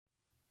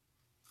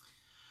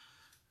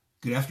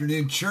Good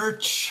afternoon,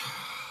 church.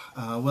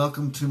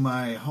 Welcome to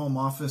my home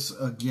office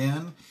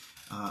again.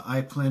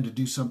 I plan to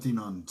do something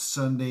on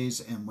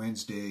Sundays and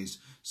Wednesdays,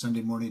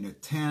 Sunday morning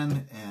at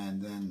 10,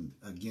 and then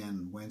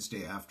again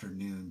Wednesday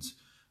afternoons,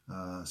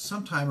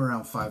 sometime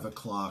around 5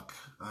 o'clock.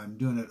 I'm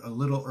doing it a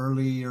little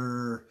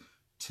earlier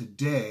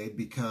today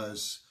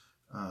because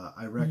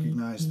I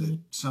recognize that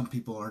some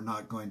people are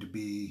not going to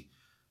be,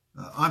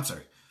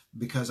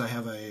 because I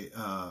have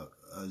a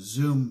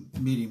Zoom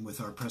meeting with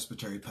our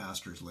presbytery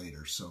pastors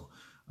later, so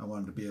I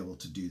wanted to be able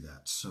to do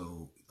that.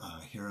 So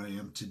here I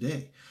am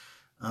today.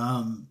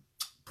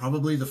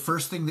 Probably the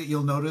first thing that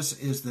you'll notice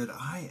is that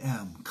I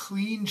am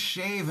clean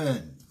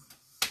shaven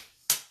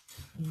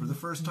for the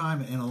first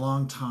time in a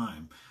long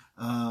time.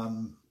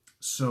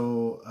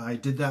 So I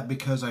did that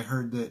because I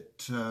heard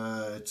that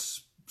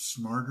it's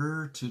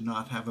smarter to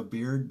not have a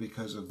beard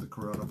because of the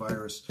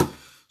coronavirus.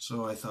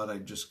 So I thought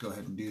I'd just go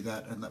ahead and do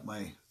that and let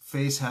my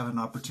face have an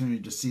opportunity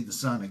to see the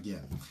sun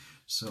again.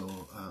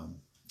 So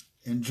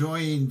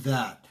enjoying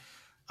that.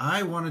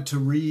 I wanted to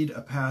read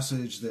a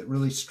passage that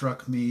really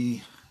struck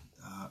me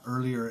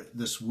earlier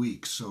this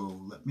week. So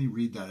let me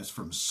read that. It's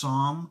from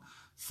Psalm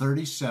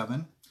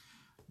 37,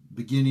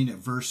 beginning at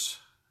verse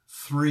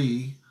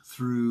 3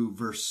 through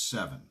verse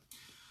 7.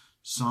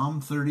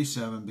 Psalm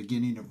 37,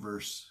 beginning at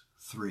verse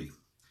 3.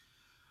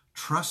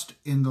 Trust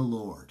in the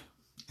Lord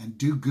and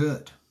do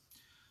good,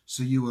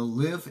 so you will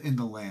live in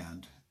the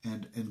land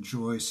and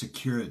enjoy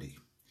security.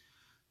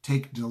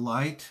 Take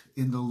delight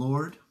in the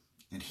Lord,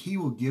 and he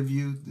will give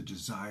you the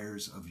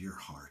desires of your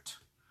heart.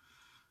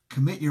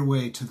 Commit your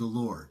way to the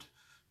Lord.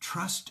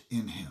 Trust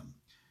in him,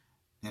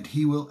 and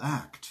he will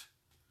act.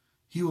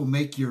 He will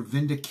make your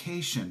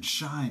vindication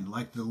shine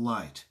like the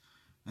light,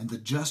 and the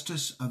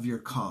justice of your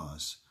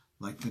cause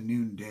like the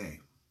noonday.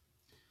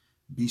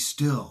 Be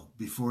still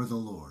before the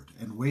Lord,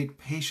 and wait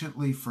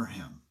patiently for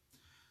him.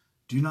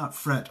 Do not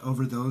fret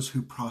over those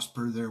who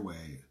prosper their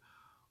way,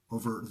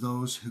 over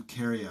those who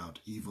carry out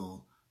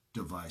evil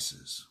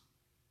devices.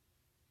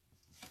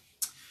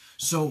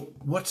 So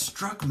what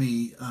struck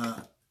me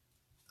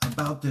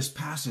about this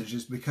passage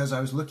is because I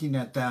was looking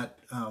at that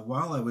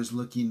while I was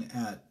looking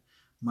at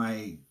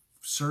my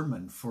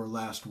sermon for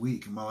last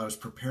week and while I was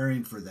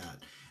preparing for that.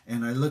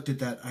 And I looked at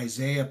that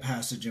Isaiah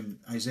passage in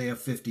Isaiah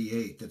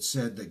 58 that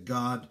said that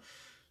God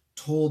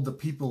told the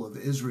people of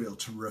Israel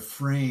to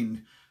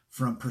refrain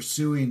from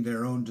pursuing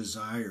their own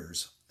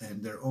desires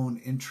and their own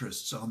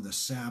interests on the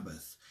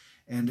Sabbath.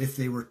 And if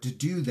they were to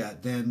do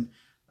that, then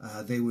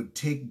they would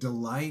take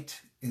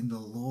delight in the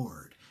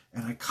Lord.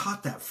 And I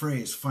caught that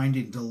phrase,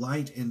 finding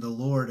delight in the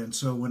Lord. And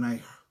so when I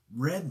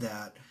read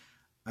that,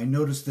 I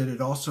noticed that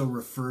it also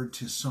referred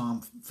to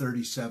Psalm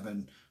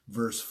 37,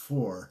 verse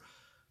 4.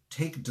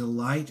 Take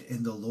delight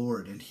in the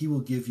Lord, and he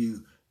will give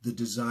you the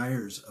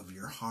desires of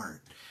your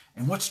heart.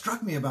 And what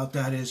struck me about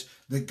that is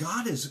that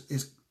God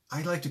is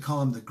I like to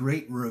call him the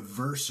great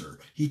reverser.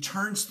 He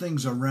turns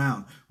things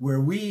around. Where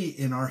we,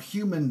 in our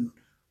human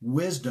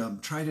wisdom,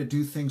 try to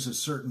do things a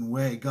certain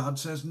way, God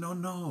says,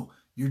 no,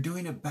 you're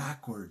doing it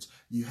backwards.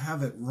 You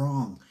have it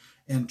wrong,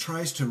 and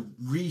tries to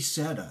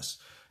reset us.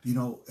 You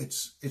know,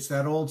 it's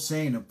that old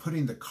saying of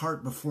putting the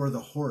cart before the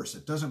horse.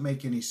 It doesn't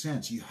make any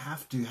sense. You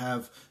have to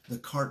have the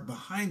cart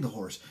behind the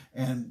horse.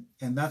 And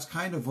that's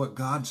kind of what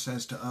God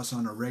says to us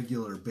on a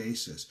regular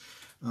basis.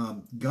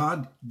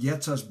 God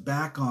gets us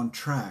back on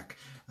track.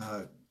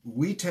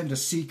 We tend to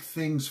seek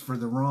things for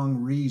the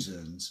wrong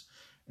reasons,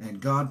 and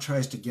God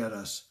tries to get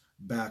us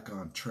back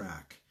on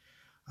track.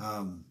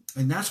 And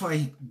that's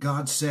why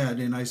God said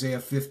in Isaiah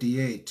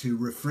 58 to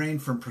refrain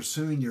from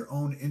pursuing your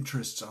own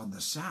interests on the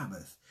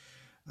Sabbath.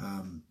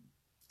 And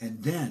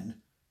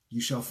then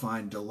you shall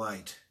find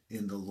delight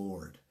in the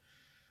Lord.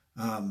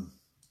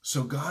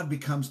 So God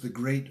becomes the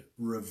great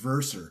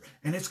reverser.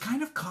 And it's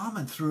kind of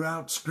common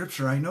throughout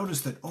Scripture. I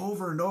notice that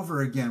over and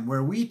over again,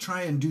 where we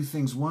try and do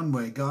things one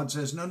way, God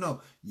says,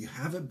 no, you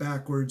have it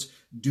backwards,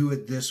 do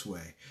it this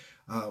way.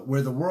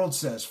 Where the world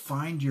says,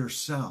 find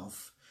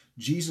yourself,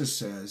 Jesus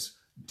says,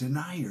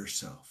 deny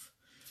yourself.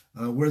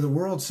 Where the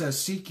world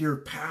says, seek your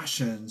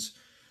passions,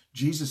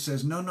 Jesus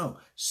says, no,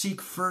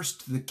 seek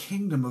first the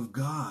kingdom of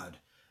God,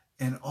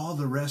 and all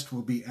the rest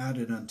will be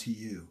added unto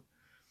you.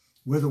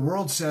 Where the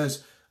world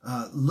says,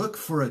 look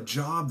for a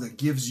job that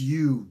gives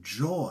you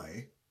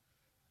joy,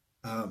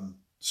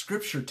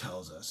 Scripture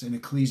tells us in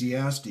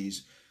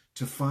Ecclesiastes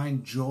to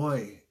find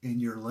joy in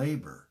your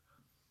labor.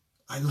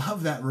 I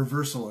love that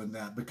reversal in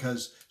that,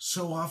 because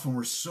so often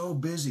we're so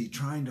busy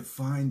trying to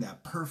find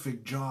that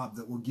perfect job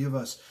that will give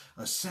us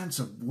a sense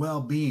of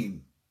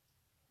well-being.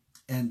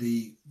 And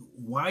the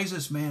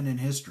wisest man in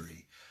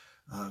history,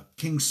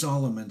 King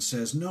Solomon,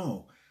 says,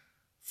 no,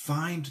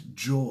 find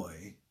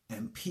joy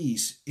and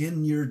peace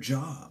in your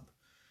job.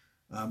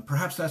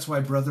 Perhaps that's why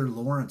Brother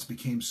Lawrence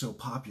became so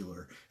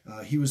popular.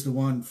 He was the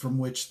one from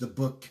which the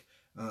book,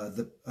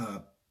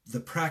 The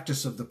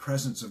Practice of the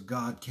Presence of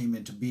God, came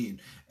into being.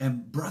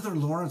 And Brother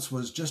Lawrence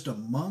was just a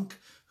monk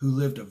who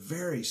lived a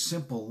very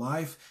simple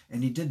life,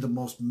 and he did the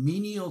most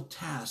menial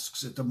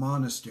tasks at the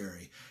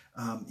monastery.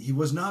 He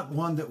was not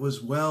one that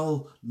was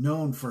well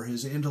known for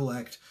his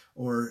intellect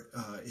or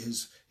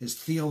his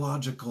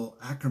theological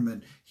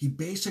acumen. He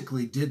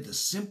basically did the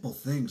simple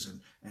things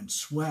and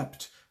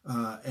swept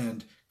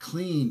and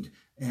cleaned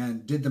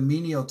and did the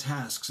menial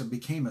tasks and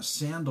became a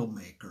sandal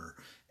maker.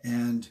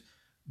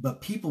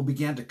 But people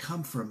began to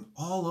come from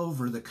all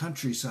over the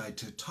countryside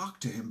to talk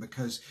to him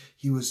because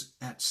he was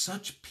at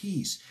such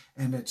peace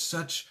and at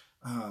such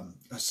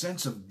a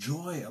sense of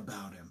joy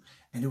about him.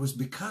 And it was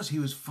because he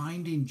was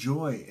finding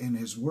joy in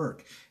his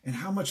work. And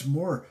how much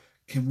more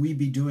can we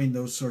be doing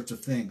those sorts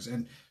of things?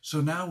 And so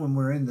now when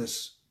we're in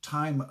this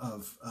time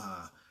of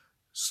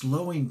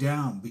slowing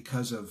down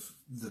because of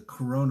the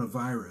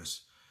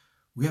coronavirus,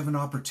 we have an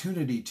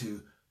opportunity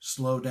to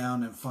slow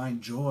down and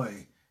find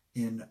joy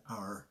in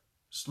our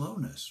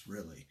slowness,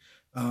 really.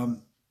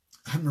 I'm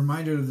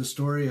reminded of the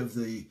story of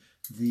the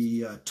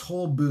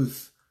toll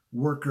booth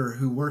worker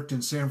who worked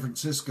in San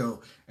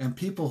Francisco, and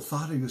people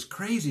thought he was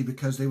crazy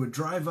because they would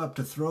drive up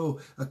to throw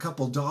a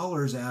couple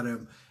dollars at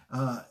him,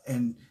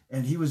 and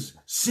he was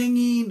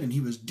singing and he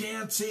was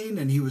dancing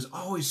and he was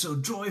always so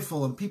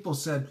joyful, and people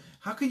said,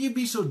 "How can you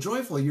be so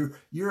joyful?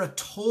 You're a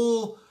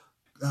toll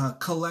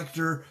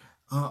collector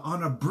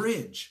on a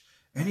bridge."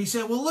 And he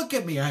said, "Well, look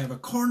at me. I have a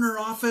corner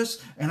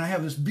office and I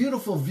have this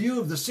beautiful view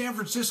of the San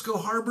Francisco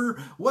harbor.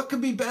 What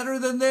could be better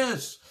than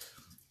this?"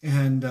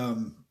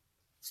 And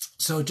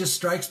so it just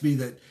strikes me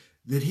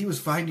that he was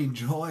finding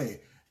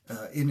joy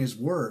in his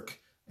work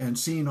and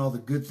seeing all the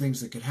good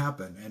things that could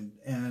happen.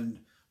 And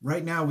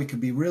right now we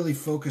could be really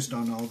focused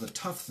on all the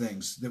tough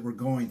things that we're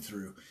going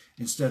through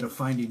instead of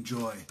finding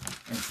joy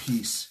and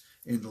peace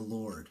in the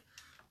Lord.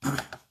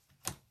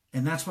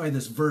 And that's why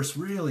this verse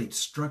really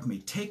struck me.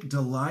 Take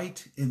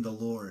delight in the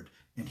Lord,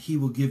 and he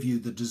will give you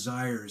the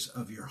desires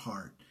of your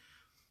heart.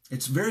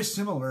 It's very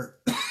similar,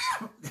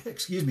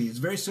 excuse me, it's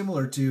very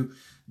similar to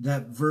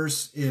that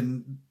verse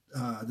in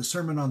the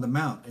Sermon on the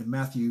Mount in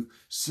Matthew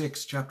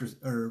 6,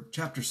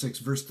 chapter 6,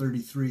 verse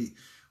 33,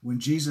 when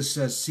Jesus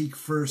says, "Seek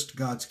first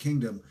God's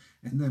kingdom,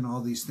 and then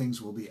all these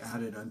things will be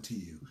added unto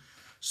you."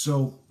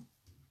 So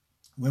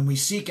when we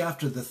seek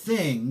after the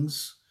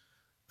things,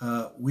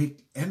 we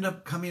end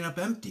up coming up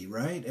empty,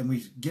 right? And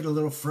we get a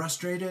little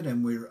frustrated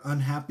and we're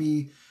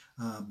unhappy.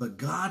 But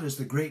God, as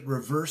the great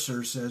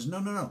reverser, says,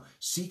 no,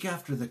 seek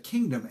after the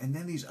kingdom, and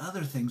then these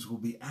other things will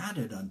be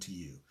added unto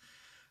you.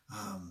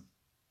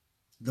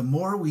 The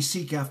more we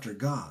seek after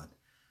God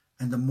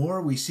and the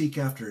more we seek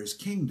after his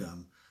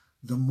kingdom,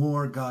 the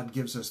more God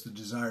gives us the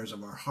desires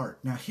of our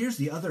heart. Now, here's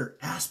the other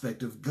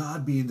aspect of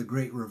God being the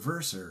great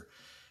reverser,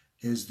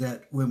 is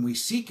that when we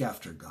seek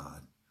after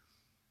God,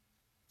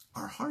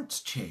 our hearts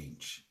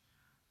change.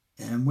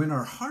 And when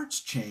our hearts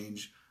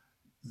change,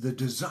 the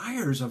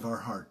desires of our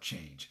heart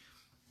change.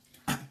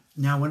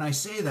 Now, when I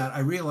say that, I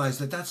realize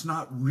that that's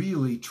not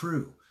really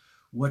true.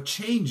 What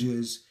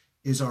changes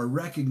is our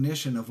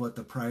recognition of what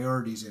the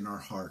priorities in our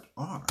heart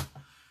are.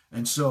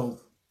 And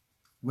so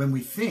when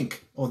we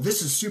think, "Oh,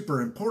 this is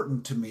super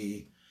important to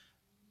me,"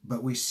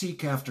 but we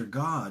seek after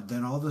God,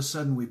 then all of a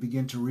sudden we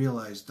begin to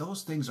realize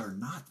those things are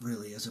not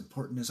really as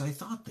important as I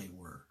thought they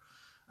were.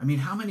 I mean,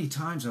 how many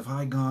times have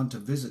I gone to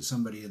visit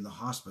somebody in the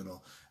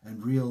hospital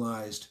and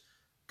realized,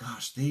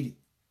 gosh, they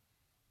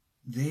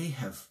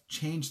have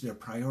changed their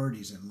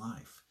priorities in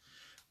life,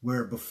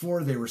 where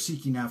before they were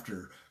seeking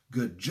after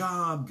good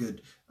job,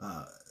 good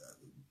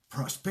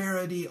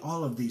prosperity,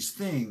 all of these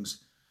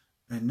things.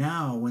 And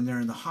now when they're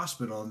in the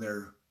hospital and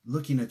they're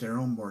looking at their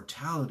own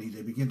mortality,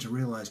 they begin to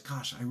realize,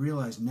 gosh, I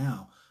realize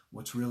now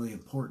what's really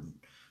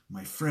important.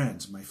 My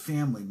friends, my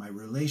family, my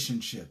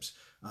relationships,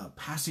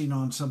 passing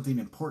on something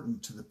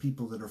important to the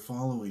people that are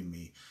following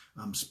me,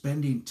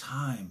 spending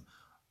time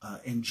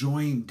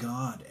enjoying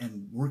God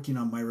and working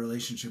on my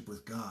relationship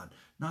with God,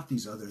 not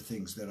these other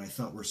things that I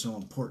thought were so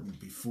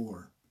important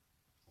before.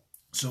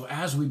 So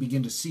as we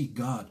begin to seek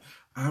God,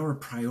 our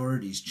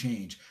priorities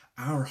change,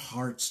 our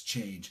hearts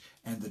change,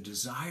 and the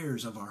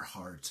desires of our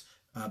hearts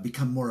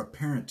become more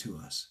apparent to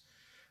us.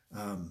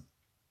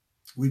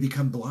 We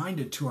become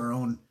blinded to our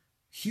own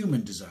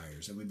human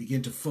desires, and we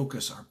begin to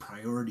focus our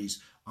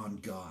priorities on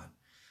God.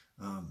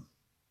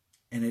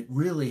 And it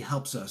really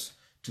helps us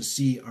to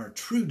see our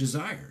true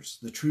desires,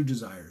 the true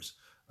desires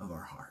of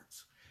our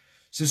hearts.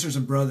 Sisters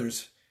and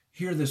brothers,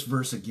 hear this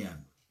verse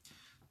again.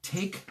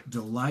 Take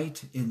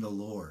delight in the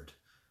Lord,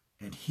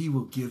 and he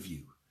will give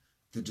you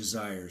the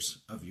desires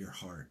of your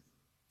heart.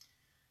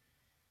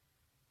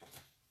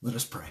 Let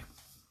us pray.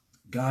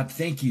 God,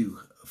 thank you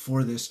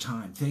for this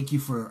time. Thank you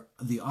for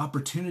the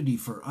opportunity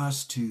for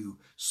us to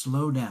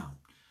slow down.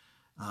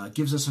 It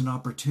gives us an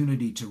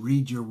opportunity to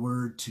read your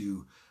word,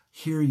 to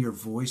hear your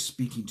voice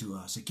speaking to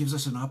us. It gives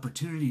us an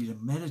opportunity to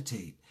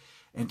meditate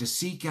and to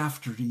seek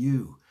after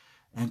you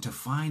and to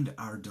find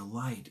our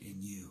delight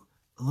in you.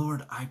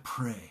 Lord, I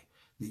pray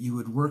that you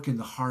would work in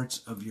the hearts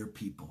of your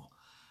people.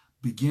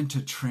 Begin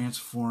to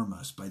transform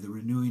us by the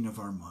renewing of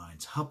our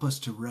minds. Help us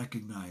to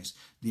recognize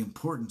the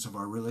importance of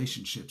our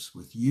relationships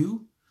with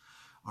you,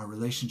 our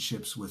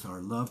relationships with our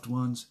loved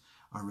ones,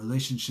 our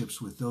relationships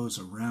with those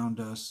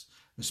around us,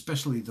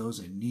 especially those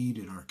in need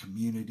in our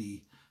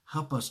community.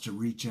 Help us to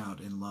reach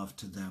out in love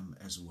to them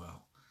as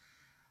well.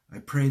 I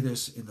pray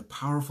this in the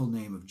powerful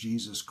name of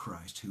Jesus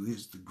Christ, who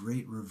is the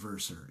great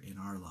reverser in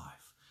our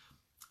life.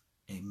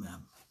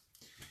 Amen.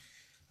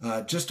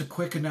 Just a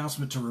quick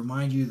announcement to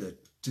remind you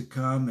that to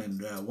come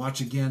and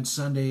watch again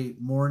Sunday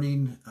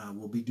morning.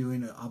 I'll be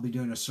doing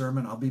a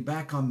sermon. I'll be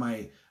back on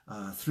my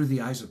Through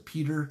the Eyes of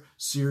Peter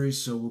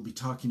series, so we'll be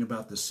talking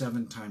about the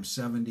 7 times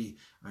 70.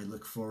 I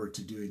look forward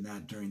to doing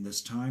that during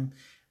this time.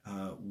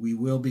 I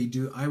will be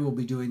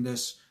doing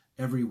this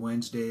every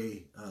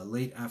Wednesday,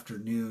 late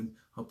afternoon.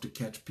 Hope to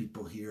catch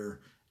people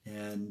here,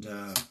 and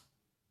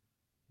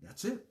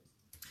that's it.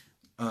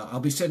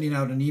 I'll be sending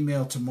out an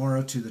email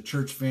tomorrow to the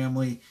church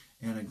family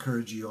and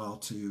encourage you all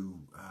to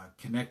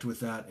connect with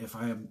that.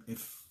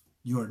 If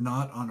you are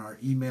not on our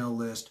email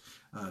list,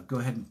 go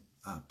ahead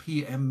and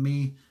PM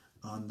me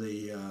on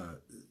the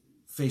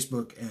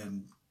Facebook,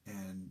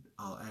 and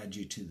I'll add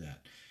you to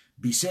that.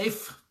 Be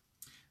safe,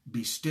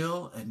 be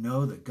still, and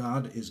know that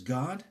God is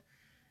God,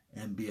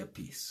 and be at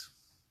peace.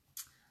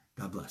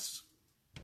 God bless.